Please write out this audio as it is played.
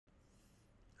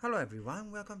Hello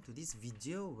everyone, welcome to this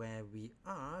video where we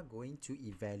are going to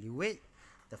evaluate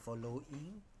the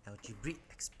following algebraic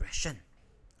expression.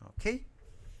 Okay,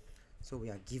 so we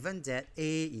are given that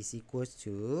A is equals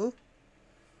to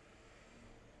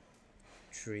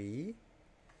 3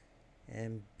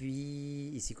 and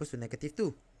B is equals to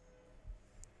 -2.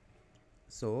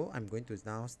 So I'm going to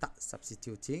now start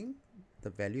substituting the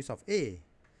values of A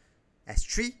as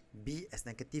 3, B as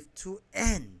 -2,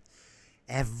 and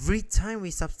every time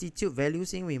we substitute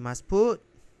values in, we must put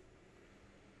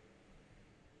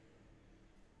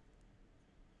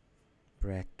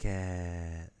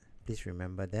bracket. Please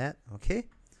remember that, okay?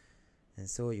 And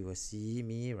so you will see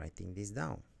me writing this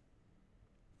down.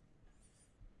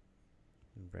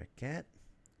 Bracket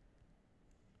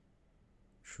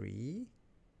 3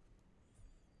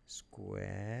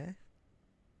 square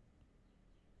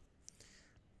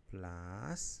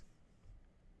plus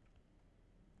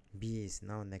B is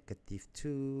now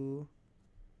 -2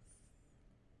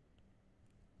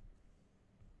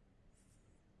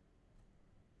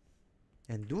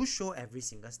 and do show every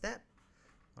single step.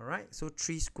 Alright, so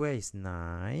 3 square is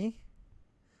 9,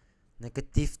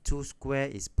 -2 square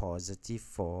is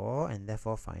 +4, and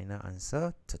therefore final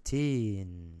answer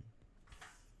 13.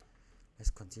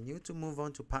 Let's continue to move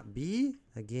on to part B.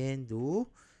 Again, do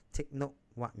take note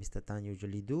what Mr. Tan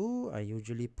usually do. I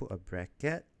usually put a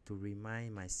bracket to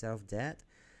remind myself that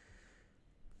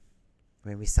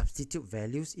when we substitute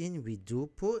values in, we do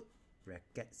put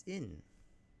brackets in.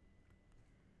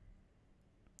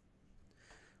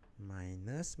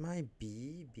 Minus my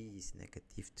B is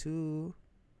 -2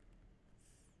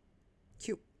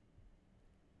 cube.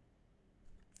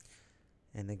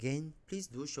 And again, please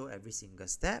do show every single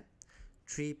step.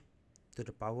 3 to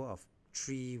the power of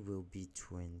 3 will be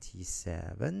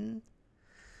 27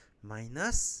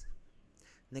 minus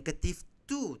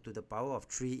 -2 to the power of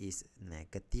 3 is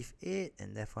 -8,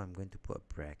 and therefore I'm going to put a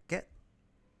bracket.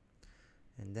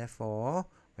 And therefore,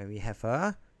 when we have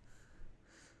a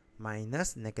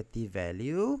minus negative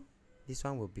value, this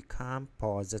one will become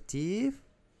positive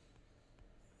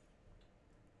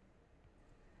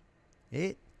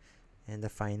 8, and the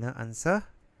final answer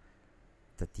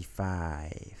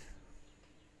 35.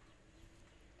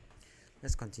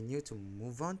 Let's continue to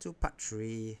move on to part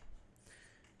 3,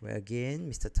 where again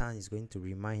Mr. Tan is going to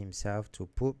remind himself to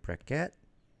put bracket.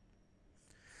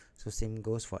 So same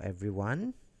goes for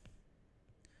everyone.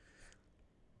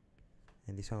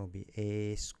 And this one will be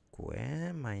A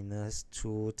square minus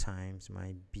 2 times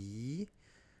my B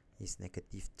is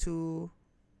 -2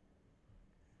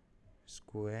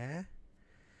 square,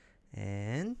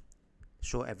 and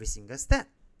show every single step.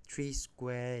 3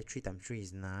 square, 3 times 3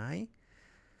 is 9,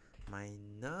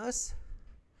 minus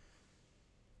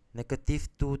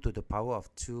 -2 to the power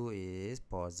of 2 is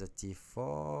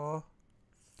 +4,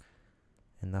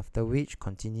 and after which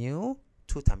continue.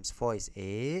 2 times 4 is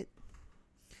 8,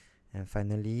 and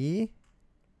finally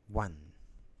 1.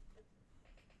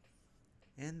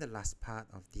 And the last part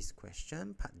of this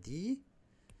question, part D,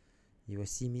 you will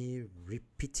see me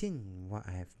repeating what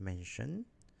I have mentioned,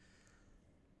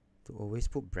 to always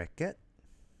put bracket.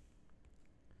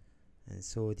 And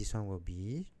so this one will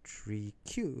be 3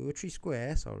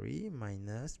 square,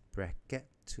 minus bracket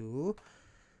 2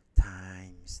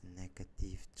 times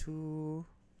 -2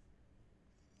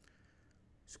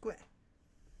 square.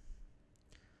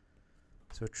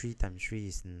 So 3 times 3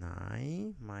 is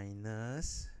 9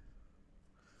 minus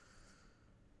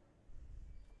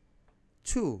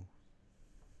 2.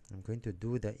 I'm going to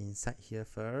do the inside here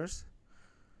first.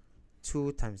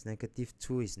 2 times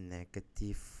 -2 is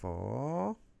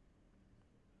 -4.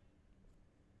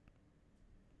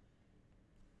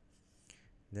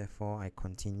 Therefore, I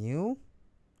continue.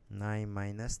 9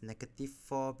 minus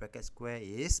 -4 bracket square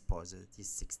is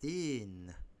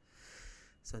 +16.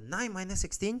 So 9 minus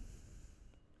 16,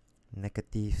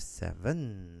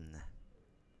 -7.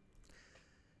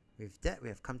 With that, we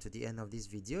have come to the end of this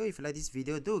video. If you like this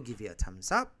video, do give it a thumbs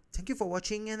up. Thank you for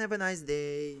watching and have a nice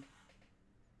day.